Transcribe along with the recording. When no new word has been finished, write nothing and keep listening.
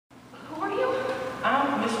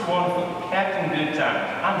wonderful, Captain Good Times.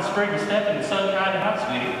 I'm the spring step and the sun kind of hot,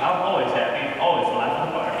 sweetie. I'm always happy, always the life of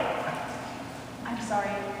the party. I'm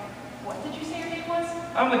sorry. What did you say your name was?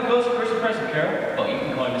 I'm the ghost of Chrismas Carol, but you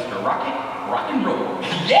can call me Mr. Rocket, Rock and Roll.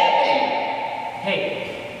 Yeah!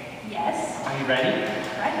 Hey. Yes? Are you ready?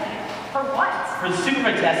 Ready? For what? For the super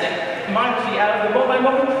fantastic democracy out of the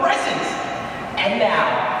moment presents. And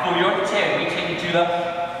now, for your entertainment, we take you to the,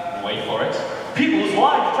 wait for it, People's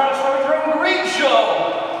Lives Transfer Their Own Great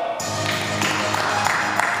Show!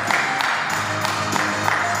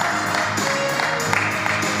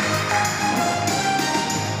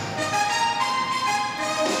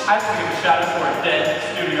 I have to give a shout out for a dead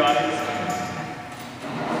studio audience.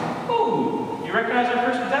 Ooh, you recognize our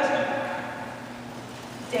first contestant?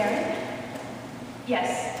 Darren?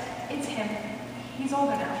 Yes, it's him. He's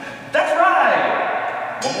older now. That's right!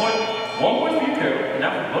 1 point for you, Carol. And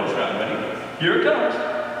now for the bonus round, ready? Here it comes.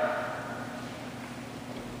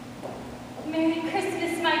 Merry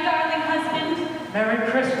Christmas, my darling husband.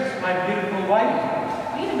 Merry Christmas, my beautiful wife.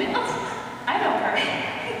 Wait a minute. I know her.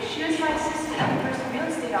 She was my assistant at the first real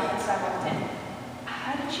estate office I worked in.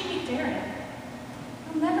 How did she meet Darren?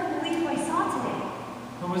 You'll never believe who I saw today.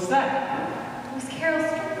 Who was that? It was Carol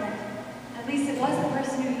Strickland. At least it was the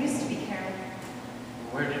person who used to be Carol.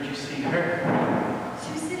 Where did you see her?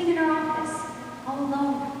 She was sitting in her office, all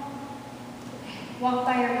alone. I walked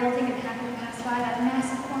by her building and happened to pass by that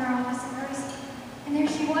massive corner office of hers. And there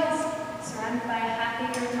she was, surrounded by a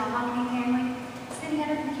half-acre mahogany family, sitting at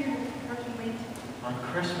her computer, working late. On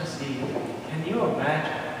Christmas Eve, can you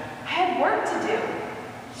imagine? I had work to do.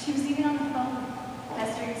 She was even on the phone,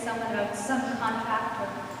 pestering someone about some contract or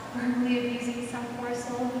verbally abusing some poor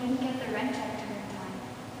soul who didn't get their rent check to her in time.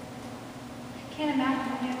 I can't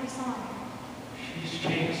imagine I never saw her. She's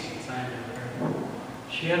changed since I knew her.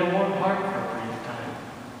 She had a warm heart for a brief time.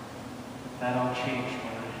 But that all changed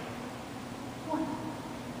when What?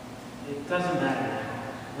 It doesn't matter now.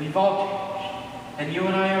 We've all changed. And you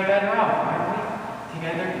and I are better off, aren't we?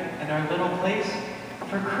 Together in our little place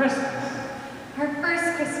for Christmas. Our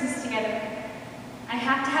first Christmas together. I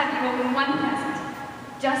have to have you open one present.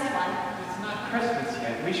 Just one. It's not Christmas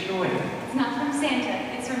yet. We should wait. It's not from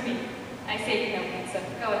Santa, it's from me. I say you know me, so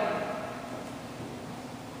go ahead.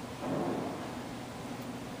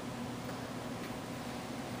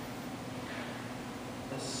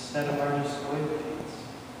 A set of artist oil paints.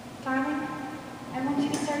 Darling, I want you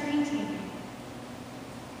to start painting.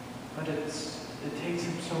 But it takes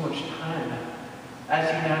up so much time. As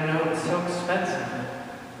you now know, it's so expensive.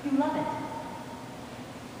 You love it.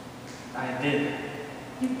 I did.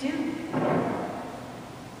 You do.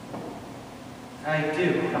 I do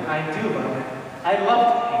love it. I love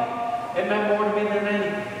to paint. It meant more to me than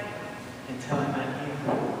anything. Until I met you.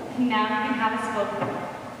 And now you can have us both.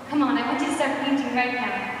 Come on, I want you to start painting right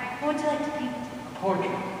now. What would you like to paint? A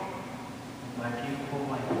portrait of my beautiful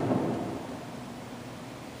wife.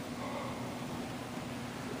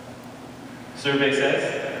 Survey says,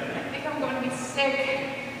 I think I'm going to be sick.